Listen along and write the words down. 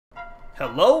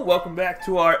Hello, welcome back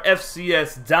to our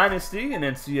FCS Dynasty in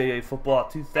NCAA Football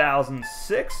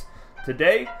 2006.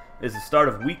 Today is the start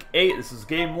of Week 8. This is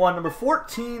Game 1, number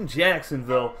 14,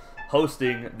 Jacksonville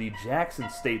hosting the Jackson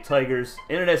State Tigers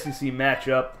in an SEC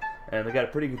matchup. And they got a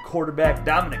pretty good quarterback,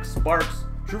 Dominic Sparks,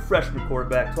 true freshman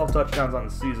quarterback, 12 touchdowns on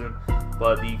the season.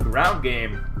 But the ground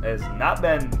game has not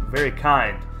been very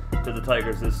kind to the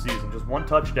Tigers this season, just one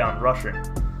touchdown rushing.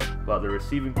 But the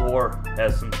receiving corps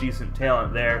has some decent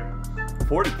talent there.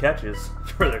 40 catches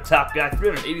for their top guy,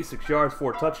 386 yards,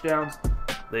 4 touchdowns.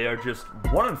 They are just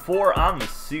 1-4 on the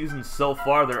season so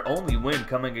far. Their only win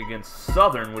coming against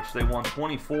Southern, which they won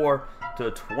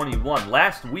 24-21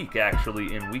 last week,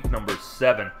 actually, in week number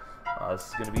 7. This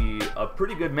is going to be a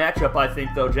pretty good matchup, I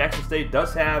think, though. Jackson State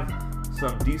does have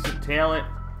some decent talent.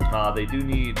 They do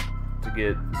need to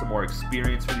get some more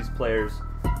experience for these players,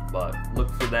 but look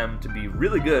for them to be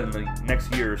really good in the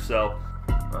next year or so.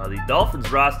 The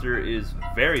Dolphins roster is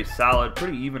very solid,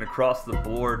 pretty even across the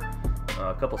board.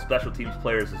 A couple special teams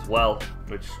players as well,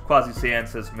 which Quasi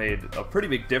Sands has made a pretty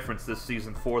big difference this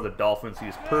season for the Dolphins. He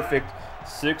is perfect,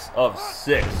 6 of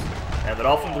 6. And the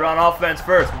Dolphins are on offense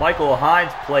first. Michael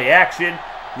Hines, play action,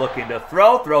 looking to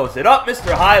throw, throws it up.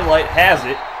 Mr. Highlight has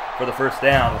it for the first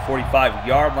down, the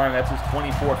 45-yard line. That's his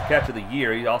 24th catch of the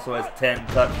year. He also has 10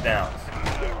 touchdowns.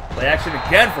 Play action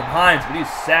again from Hines, but he's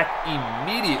sacked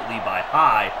immediately by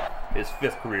High. His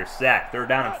 5th career sack. 3rd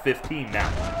down and 15 now.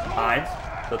 Hines,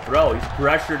 the throw. He's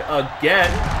pressured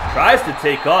again. Tries to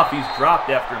take off. He's dropped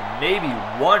after maybe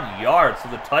 1 yard. So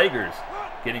the Tigers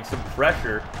getting some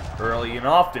pressure early and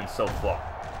often so far.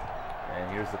 And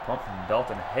here's the punt from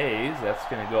Dalton Hayes. That's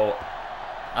going to go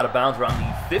out of bounds around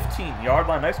the 15-yard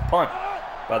line. Nice punt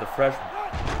by the freshman.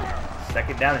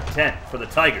 2nd down and 10 for the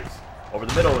Tigers. Over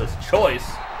the middle is Choice,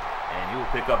 and he will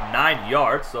pick up 9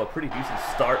 yards, so a pretty decent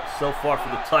start so far for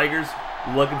the Tigers.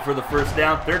 Looking for the first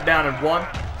down, 3rd down and 1.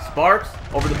 Sparks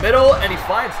over the middle, and he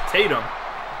finds Tatum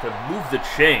to move the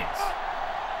chains.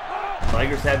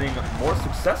 Tigers having more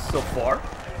success so far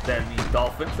than the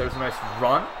Dolphins. There's a nice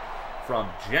run from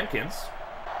Jenkins.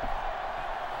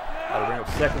 That'll bring up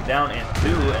 2nd down and 2,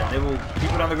 and they will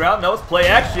keep it on the ground. No, it's play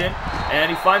action, and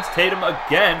he finds Tatum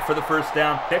again for the first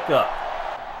down pickup.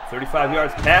 35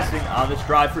 yards passing on this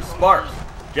drive for Sparks.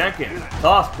 Jenkins,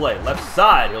 toss play, left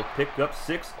side. He'll pick up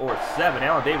 6 or 7.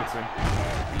 Allen Davidson,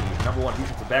 the #1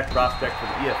 defensive back prospect for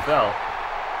the EFL,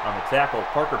 on the tackle.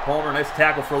 Parker Palmer, nice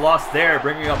tackle for loss there,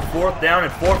 bringing up 4th down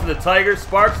and 4 for the Tigers.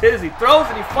 Sparks hit as he throws,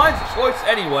 and he finds Choice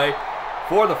anyway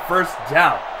for the first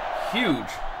down. Huge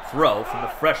throw from the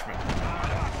freshman.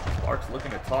 Sparks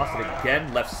looking to toss it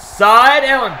again. Left side.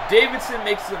 Allen Davidson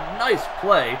makes a nice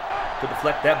play to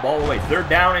deflect that ball away. 3rd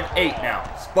down and 8 now.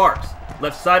 Sparks.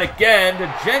 Left side again to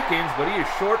Jenkins, but he is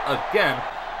short again.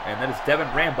 And that is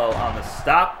Devin Rambo on the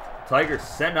stop. Tigers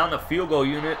send on the field goal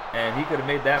unit, and he could have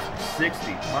made that from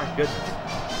 60. My goodness.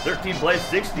 13 plays,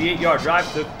 68-yard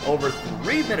drive. Took over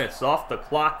 3 minutes off the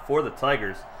clock for the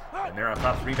Tigers. And they're on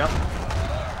top 3-0.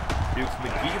 Dukes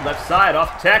McGee, left side,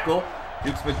 off tackle.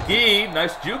 Dukes McGee,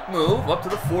 nice juke move, up to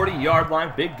the 40-yard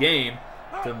line. Big game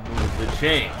to move the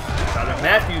chains. Tyler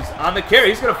Matthews on the carry.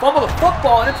 He's going to fumble the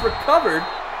football, and it's recovered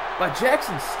by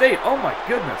Jackson State. Oh, my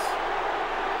goodness.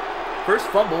 First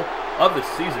fumble of the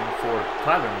season for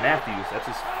Tyler Matthews. That's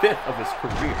his 5th of his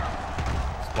career.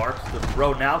 Sparks to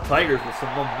throw now. Tigers with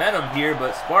some momentum here,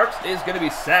 but Sparks is going to be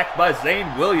sacked by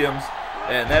Zane Williams,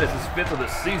 and that is his 5th of the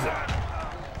season.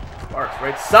 Sparks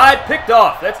right side, picked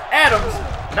off. That's Adams,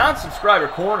 non-subscriber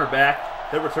cornerback.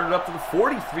 They return it up to the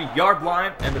 43-yard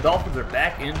line, and the Dolphins are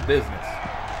back in business.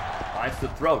 Finds the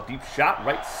throw. Deep shot,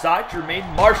 right side. Jermaine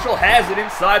Marshall has it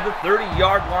inside the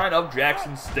 30-yard line of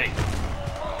Jackson State.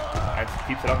 Hines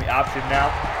keeps it on the option now,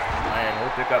 and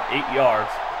he'll pick up 8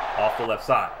 yards off the left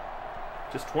side.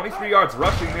 Just 23 yards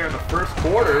rushing there in the first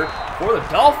quarter for the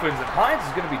Dolphins, and Hines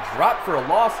is going to be dropped for a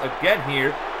loss again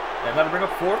here, and that'll bring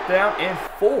up 4th down and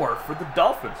 4 for the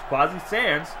Dolphins. Quasi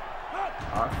Sands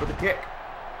on for the kick.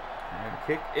 And the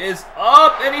kick is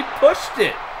up, and he pushed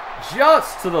it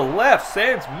just to the left.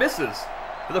 Sands misses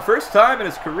for the first time in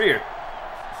his career.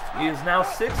 He is now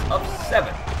 6 of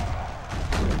 7.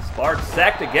 Sparks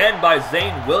sacked again by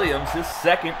Zane Williams, his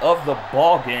 2nd of the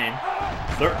ball game.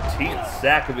 13th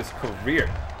sack of his career.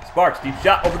 Sparks, deep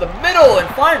shot over the middle and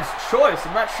finds Choice.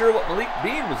 I'm not sure what Malik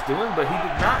Bean was doing, but he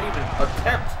did not even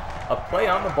attempt a play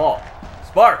on the ball.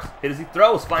 Sparks, hit as he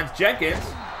throws, finds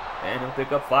Jenkins, and he'll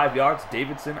pick up 5 yards.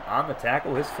 Davidson on the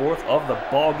tackle, his 4th of the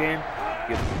ball game.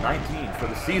 Gives him 19 for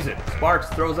the season. Sparks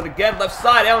throws it again, left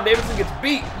side. Allen Davidson gets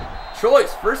beat.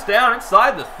 Choice, first down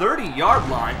inside the 30-yard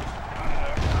line.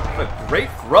 A great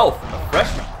throw from the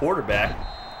freshman quarterback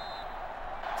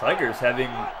Tigers having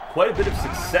quite a bit of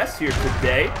success here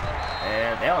today.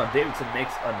 And Allen Davidson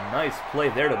makes a nice play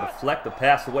there to deflect the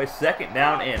pass away. 2nd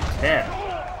down and 10.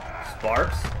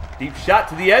 Sparks, deep shot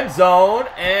to the end zone,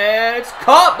 and it's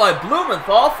caught by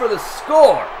Blumenthal for the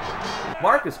score.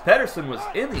 Marcus Pedersen was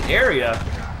in the area,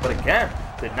 but again,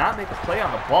 did not make a play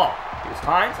on the ball. Here's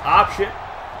Hines, option,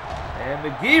 and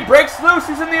McGee breaks loose.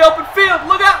 He's in the open field.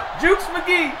 Look out, Jukes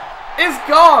McGee is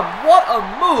gone. What a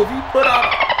move he put on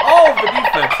all of the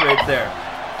defense right there.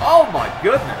 Oh my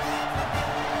goodness.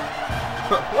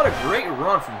 What a great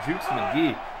run from Jukes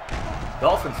McGee.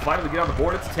 Dolphins finally get on the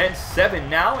board. It's 10-7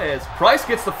 now as Price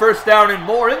gets the 1st down and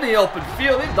more in the open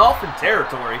field in Dolphin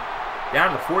territory.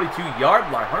 Down to the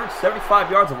 42-yard line.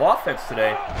 175 yards of offense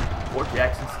today for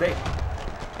Jackson State.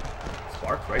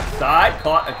 Sparks right side.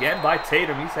 Caught again by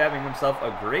Tatum. He's having himself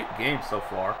a great game so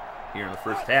far here in the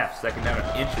first half. 2nd down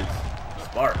and inches.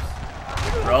 Sparks.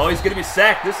 Throw. He's going to be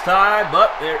sacked this time,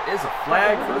 but there is a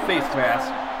flag for the face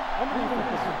mask.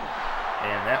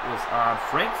 And that was on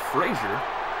Frank Frazier.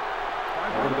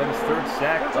 That would have been his 3rd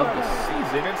sack of the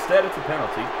season. Instead, it's a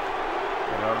penalty.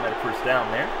 And automatic 1st down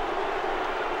there.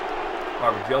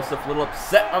 Marvin Joseph a little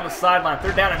upset on the sideline.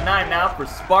 3rd down and 9 now for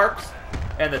Sparks.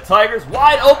 And the Tigers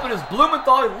wide open as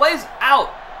Blumenthal. He lays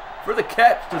out for the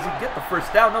catch. Does he get the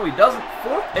 1st down? No, he doesn't.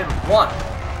 4th and 1.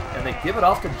 And they give it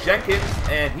off to Jenkins,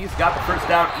 and he's got the 1st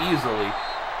down easily.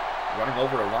 Running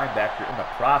over a linebacker in the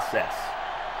process.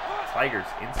 Tigers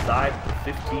inside the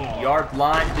 15-yard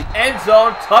line. The end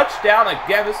zone. Touchdown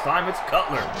again. This time it's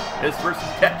Cutler. His 1st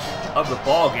catch of the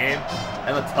ball game.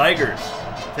 And the Tigers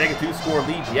take a 2-score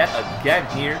lead yet again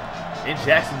here in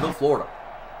Jacksonville, Florida.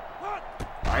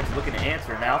 Hines looking to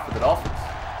answer now for the Dolphins.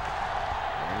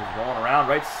 And he's rolling around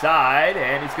right side,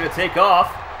 and he's going to take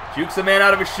off. Jukes a man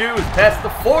out of his shoes. Past the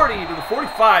 40 to the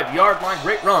 45-yard line.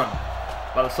 Great run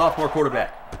by the sophomore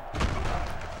quarterback.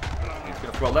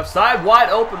 Going to throw left side, wide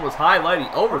open, was highlighted.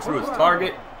 He overthrew his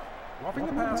target.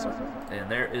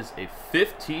 And there is a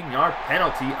 15-yard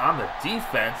penalty on the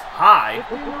defense. High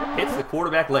hits the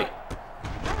quarterback late.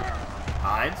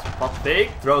 Hines, pump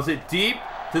fake, throws it deep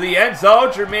to the end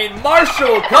zone. Jermaine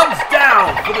Marshall comes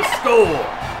down for the score.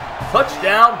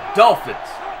 Touchdown, Dolphins.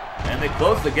 And they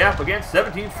close the gap again,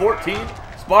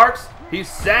 17-14. Sparks, he's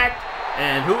sacked.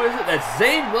 And who is it? That's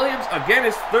Zane Williams, again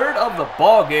his 3rd of the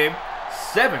ball game,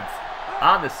 7th.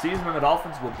 On the season, and the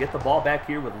Dolphins will get the ball back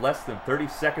here with less than 30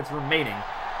 seconds remaining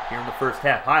here in the first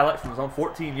half. Highlight from his own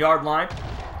 14-yard line.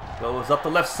 Goes up the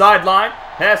left sideline,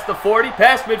 past the 40,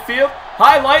 past midfield.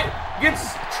 Highlight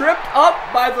gets tripped up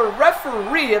by the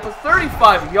referee at the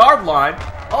 35-yard line.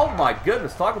 Oh my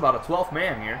goodness, talk about a 12th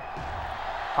man here.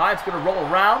 Hines going to roll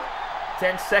around.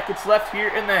 10 seconds left here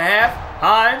in the half.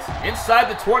 Hines inside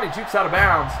the 20, jukes out of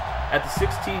bounds at the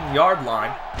 16-yard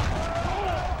line.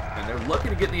 And they're looking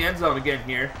to get in the end zone again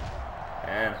here.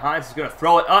 And Hines is going to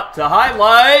throw it up to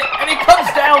Highlight. And he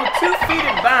comes down with 2 feet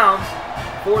in bounds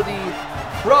for the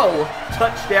pro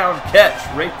touchdown catch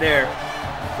right there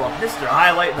from Mr.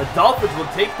 Highlight. And the Dolphins will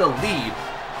take the lead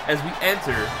as we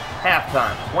enter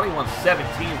halftime.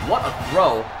 21-17. What a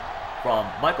throw from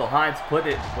Michael Hines. Put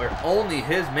it where only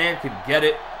his man can get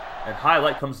it. And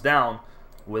Highlight comes down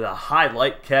with a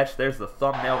Highlight catch. There's the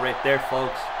thumbnail right there,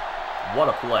 folks. What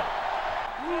a play.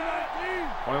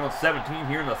 21-17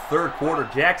 here in the 3rd quarter.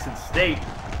 Jackson State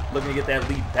looking to get that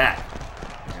lead back.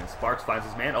 And Sparks finds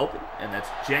his man open, and that's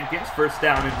Jenkins. 1st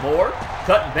down and more.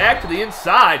 Cutting back to the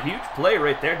inside. Huge play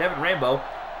right there. Devin Rainbow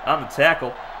on the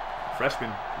tackle.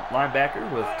 Freshman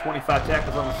linebacker with 25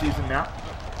 tackles on the season now.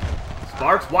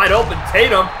 Sparks wide open.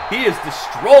 Tatum. He is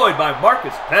destroyed by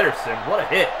Marcus Pedersen. What a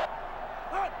hit.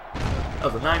 That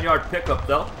was a 9-yard pickup,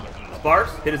 though.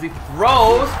 Sparks hit as he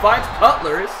throws. Finds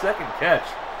Cutler. His 2nd catch.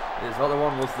 His other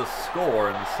one was the score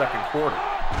in the 2nd quarter.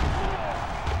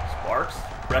 Sparks,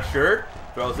 pressured,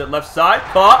 throws it left side,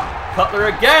 caught, Cutler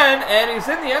again, and he's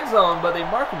in the end zone, but they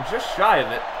mark him just shy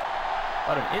of it.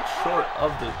 About an inch short of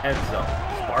the end zone.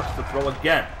 Sparks to throw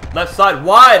again. Left side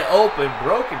wide open,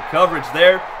 broken coverage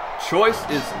there. Choice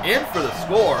is in for the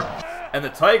score, and the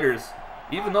Tigers,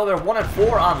 even though they're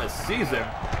 1-4 on the season,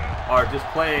 are just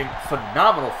playing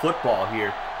phenomenal football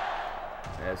here.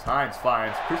 As Hines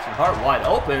finds Christian Hart wide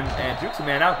open, and jukes a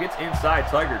man out, gets inside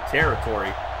Tiger territory.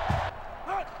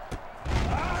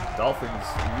 Dolphins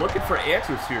looking for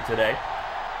answers here today.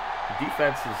 The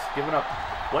defense has given up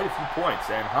quite a few points,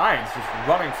 and Hines just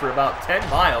running for about 10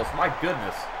 miles. My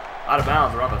goodness. Out of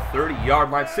bounds around the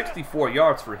 30-yard line. 64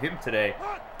 yards for him today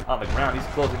on the ground. He's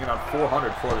closing in on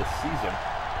 400 for this season.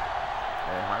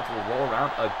 And Hines will roll around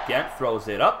again, throws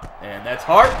it up, and that's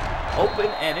Hart. Open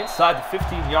and inside the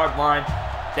 15-yard line.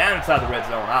 Down inside the red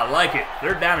zone. I like it.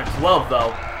 3rd down and 12,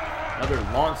 though. Another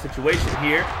long situation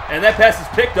here, and that pass is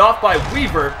picked off by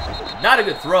Weaver. Not a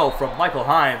good throw from Michael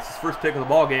Hines, his first pick of the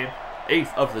ball game,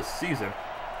 8th of the season.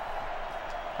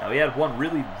 Now he had one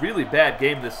really, really bad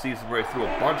game this season where he threw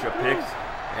a bunch of picks,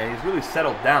 and he's really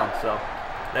settled down, so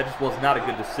that just was not a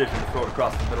good decision to throw it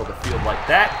across the middle of the field like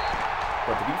that.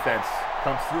 But the defense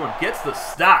comes through and gets the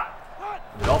stop.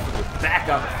 The Dolphins are back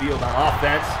on the field on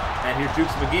offense, and here's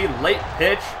Jukes McGee, late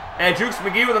pitch. And Jukes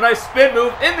McGee with a nice spin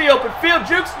move in the open field.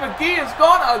 Jukes McGee is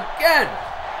gone again.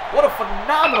 What a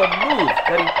phenomenal move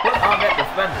that he put on that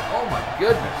defender. Oh my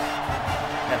goodness.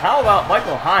 And how about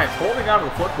Michael Hines holding on to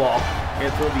the football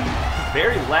until the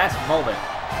very last moment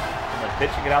and then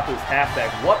pitching it out to his halfback.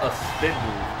 What a spin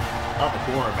move on the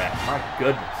cornerback. My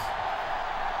goodness.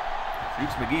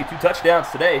 Jukes McGee, 2 touchdowns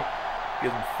today.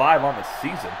 Gives him 5 on the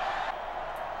season.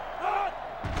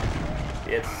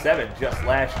 He had 7 just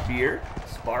last year.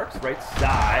 Sparks, right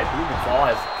side. Blumenthal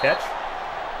has the catch.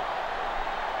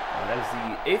 And that is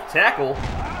the 8th tackle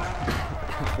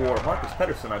for Marcus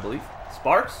Pedersen, I believe.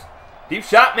 Sparks, deep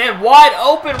shot, man, wide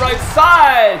open right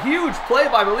side. Huge play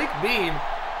by Malik Bean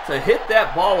to hit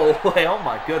that ball away. Oh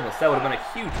my goodness, that would have been a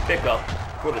huge pickup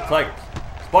for the Tigers.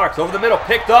 Sparks over the middle,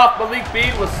 picked off. Malik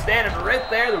Bean was standing right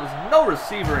there. There was no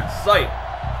receiver in sight.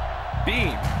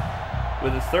 Bean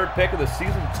with his 3rd pick of the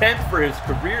season, 10th for his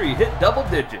career. He hit double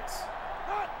digits.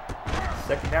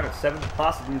 2nd down and 7,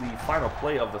 possibly the final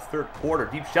play of the 3rd quarter.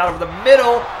 Deep shot over the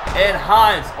middle, and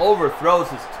Hines overthrows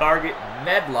his target.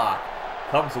 Medlock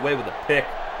comes away with a pick.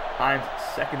 Hines'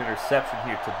 2nd interception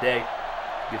here today.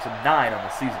 Gives him 9 on the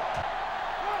season.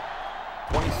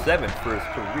 27 for his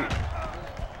career.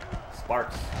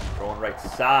 Sparks throwing right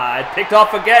side. Picked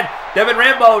off again. Devin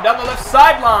Rambo down the left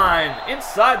sideline.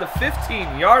 Inside the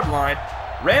 15-yard line.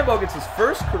 Rambo gets his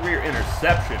first career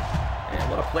interception. And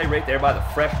what a play right there by the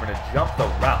freshman to jump the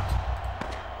route.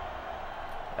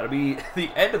 That'll be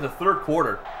the end of the 3rd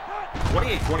quarter.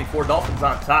 28-24, Dolphins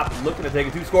on top, looking to take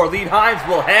a 2-score lead. Hines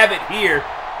will have it here.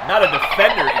 Not a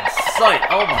defender in sight.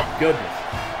 Oh my goodness.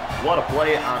 What a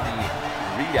play on the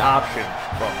read option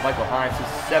from Michael Hines. His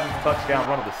 7th touchdown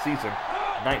run of the season.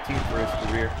 19th for his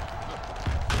career.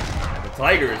 And the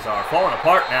Tigers are falling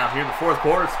apart now here in the 4th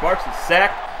quarter. Sparks is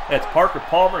sacked. That's Parker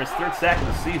Palmer, his 3rd sack of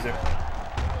the season.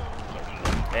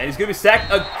 And he's going to be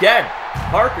sacked again.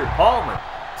 Parker Palmer,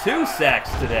 2 sacks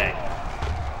today.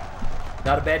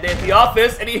 Not a bad day at the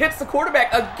office, and he hits the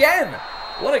quarterback again.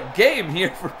 What a game here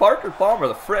for Parker Palmer,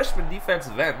 the freshman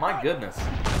defensive end. My goodness.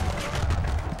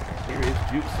 Here is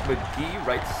Jukes McGee,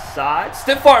 right side.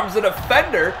 Stiff arms the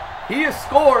defender. He has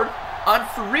scored on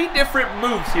 3 different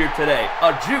moves here today.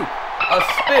 A juke, a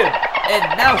spin,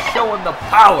 and now showing the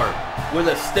power with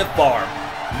a stiff arm,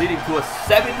 leading to a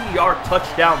 70-yard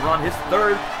touchdown run, his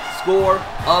 3rd score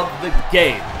of the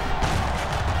game.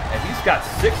 And he's got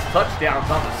 6 touchdowns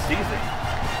on the season.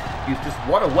 He's just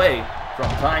 1 away from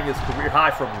tying his career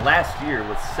high from last year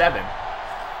with 7.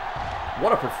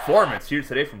 What a performance here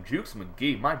today from Jukes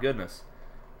McGee. My goodness.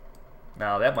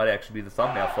 Now, that might actually be the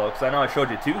thumbnail, folks. I know I showed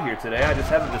you 2 here today. I just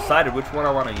haven't decided which one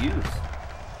I want to use.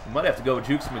 You might have to go with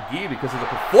Jukes McGee because of the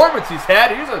performance he's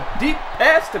had. Here's a deep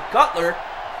pass to Cutler,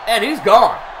 and he's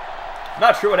gone.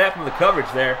 Not sure what happened to the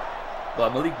coverage there,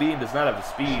 but Malik Bean does not have the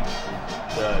speed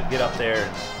to get up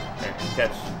there and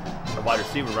catch a wide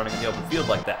receiver running in the open field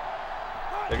like that.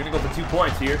 They're going to go for 2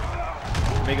 points here.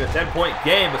 Make it a 10-point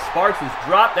game, but Sparks is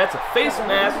dropped. That's a face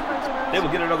mask. They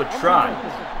will get another try.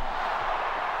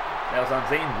 That was on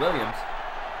Zane Williams.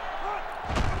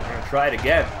 They're going to try it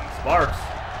again. Sparks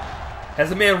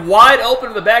has a man wide open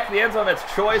to the back of the end zone. That's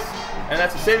choice, and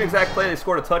that's the same exact play they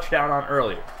scored a touchdown on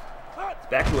earlier. It's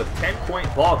back to a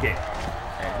 10-point ball game.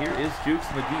 And here is Jukes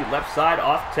McGee, left side,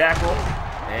 off tackle,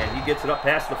 and he gets it up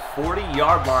past the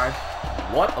 40-yard line.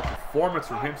 What a performance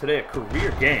from him today, a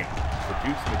career game for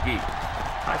Jukes McGee.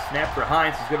 High snap for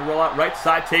Hines. He's going to roll out right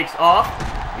side, takes off.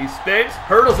 He spins,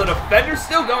 hurdles a defender,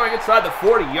 still going inside the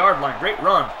 40-yard line. Great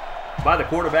run by the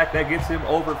quarterback. That gets him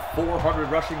over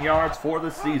 400 rushing yards for the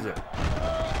season.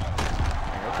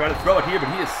 And he'll try to throw it here,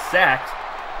 but he is sacked.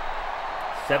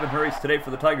 7 hurries today for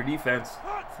the Tiger defense,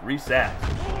 3 sacks.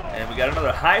 And we got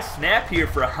another high snap here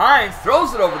for Hines.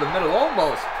 Throws it over the middle,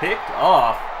 almost picked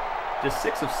off. Just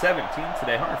 6 of 17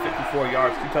 today, 154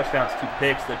 yards, 2 touchdowns, 2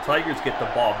 picks. The Tigers get the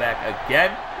ball back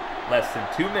again. Less than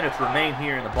 2 minutes remain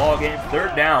here in the ball game.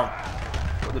 3rd down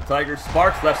for the Tigers.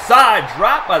 Sparks left side,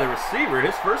 dropped by the receiver.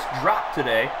 His first drop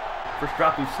today. First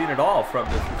drop we've seen at all from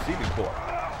this receiving corps.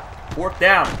 4th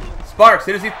down. Sparks,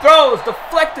 and as he throws,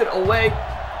 deflected away.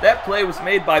 That play was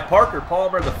made by Parker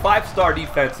Palmer, the 5-star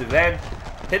defensive end,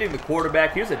 hitting the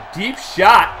quarterback. Here's a deep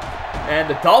shot, and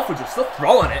the Dolphins are still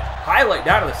throwing it. Highlight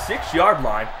down to the 6-yard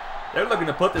line. They're looking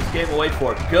to put this game away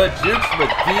for good. Jukes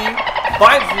McGee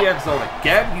finds the end zone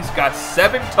again. He's got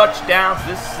 7 touchdowns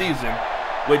this season,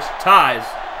 which ties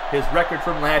his record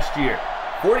from last year.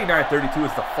 49-32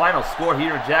 is the final score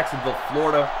here in Jacksonville,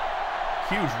 Florida.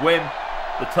 Huge win.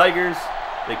 The Tigers,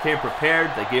 they came prepared.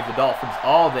 They gave the Dolphins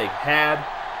all they had.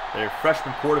 Their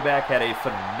freshman quarterback had a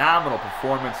phenomenal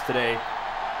performance today,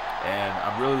 and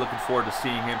I'm really looking forward to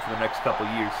seeing him for the next couple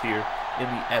years here in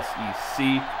the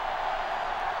SEC.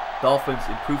 Dolphins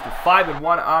improved to 5-1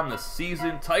 on the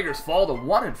season. Tigers fall to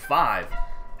 1-5,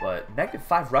 but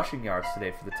 -5 rushing yards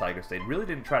today for the Tigers. They really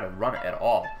didn't try to run it at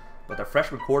all. But their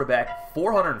freshman quarterback,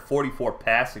 444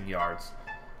 passing yards.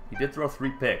 He did throw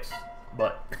 3 picks,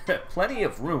 but plenty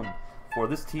of room for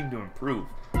this team to improve.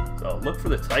 So look for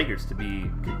the Tigers to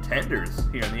be contenders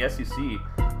here in the SEC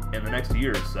in the next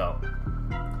year or so.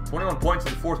 21 points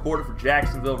in the 4th quarter for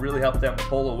Jacksonville really helped them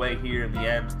pull away here in the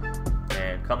end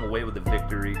and come away with the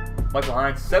victory. Michael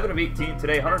Hines, 7 of 18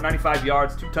 today, 195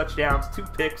 yards, 2 touchdowns, 2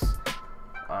 picks.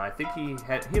 I think he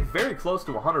had very close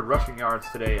to 100 rushing yards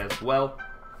today as well.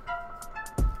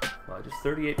 Just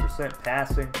 38%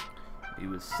 passing. He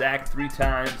was sacked 3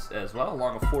 times as well,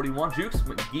 along with 41. Jukes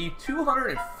McGee,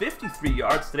 253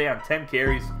 yards today on 10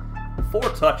 carries, 4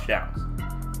 touchdowns.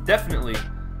 Definitely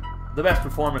the best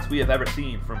performance we have ever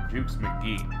seen from Jukes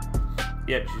McGee.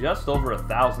 He had just over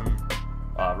 1,000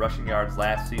 rushing yards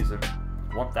last season,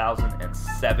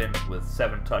 1,007 with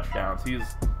 7 touchdowns.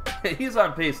 He's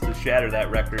on pace to shatter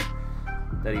that record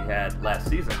that he had last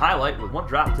season. Highlight with 1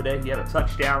 drop today. He had a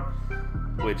touchdown,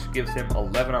 which gives him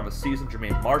 11 on the season.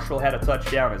 Jermaine Marshall had a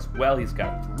touchdown as well. He's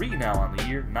got 3 now on the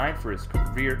year, 9 for his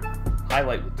career.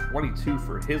 Highlight with 22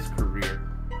 for his career.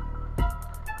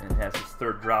 And has his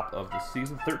 3rd drop of the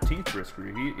season, 13th for his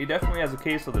career. He definitely has a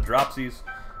case of the dropsies.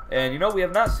 And, you know, we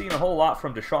have not seen a whole lot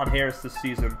from Deshaun Harris this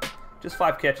season. Just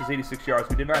 5 catches, 86 yards.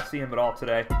 We did not see him at all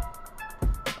today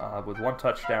with 1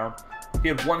 touchdown. He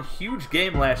had 1 huge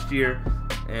game last year,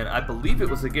 and I believe it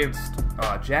was against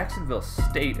Jacksonville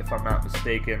State, if I'm not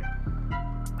mistaken,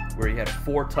 where he had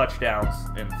 4 touchdowns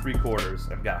in 3 quarters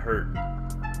and got hurt,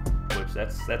 which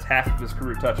that's half of his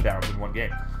career touchdowns in 1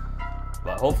 game.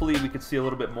 But hopefully we can see a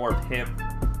little bit more of him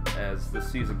as the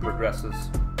season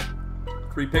progresses.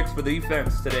 3 picks for the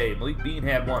defense today. Malik Bean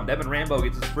had 1. Devin Rambo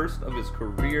gets his 1st of his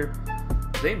career.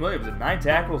 Zane Williams had 9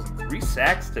 tackles and 3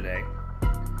 sacks today.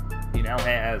 He now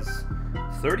has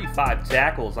 35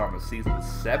 tackles on the season with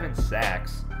 7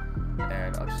 sacks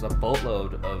and just a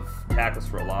boatload of tackles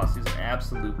for a loss. He's an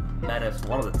absolute menace.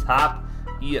 One of the top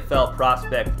EFL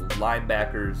prospect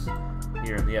linebackers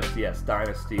here in the FCS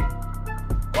Dynasty.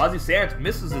 Quasi Sands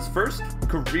misses his 1st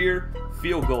career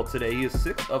field goal today. He is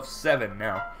 6 of 7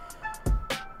 now,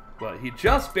 but he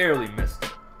just barely missed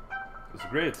it. It was a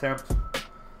great attempt.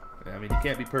 I mean, you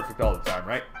can't be perfect all the time,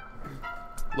 right?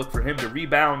 Look for him to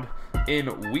rebound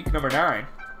in week number 9.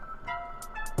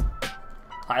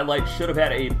 Highlight should have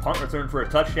had a punt return for a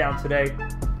touchdown today.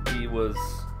 He was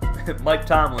Mike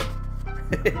Tomlin.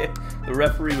 The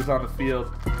referee was on the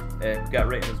field and got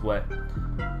right in his way.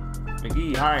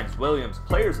 McGee, Hines, Williams,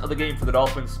 players of the game for the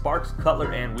Dolphins, Sparks,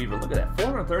 Cutler, and Weaver. Look at that,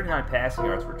 439 passing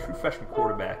yards for a true freshman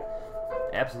quarterback.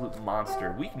 Absolute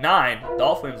monster. Week 9,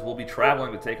 Dolphins will be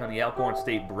traveling to take on the Alcorn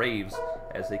State Braves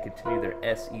as they continue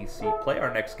their SEC play.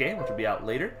 Our next game, which will be out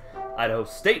later, Idaho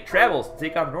State travels to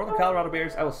take on the Northern Colorado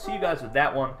Bears. I will see you guys with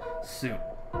that one soon.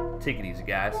 Take it easy,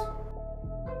 guys.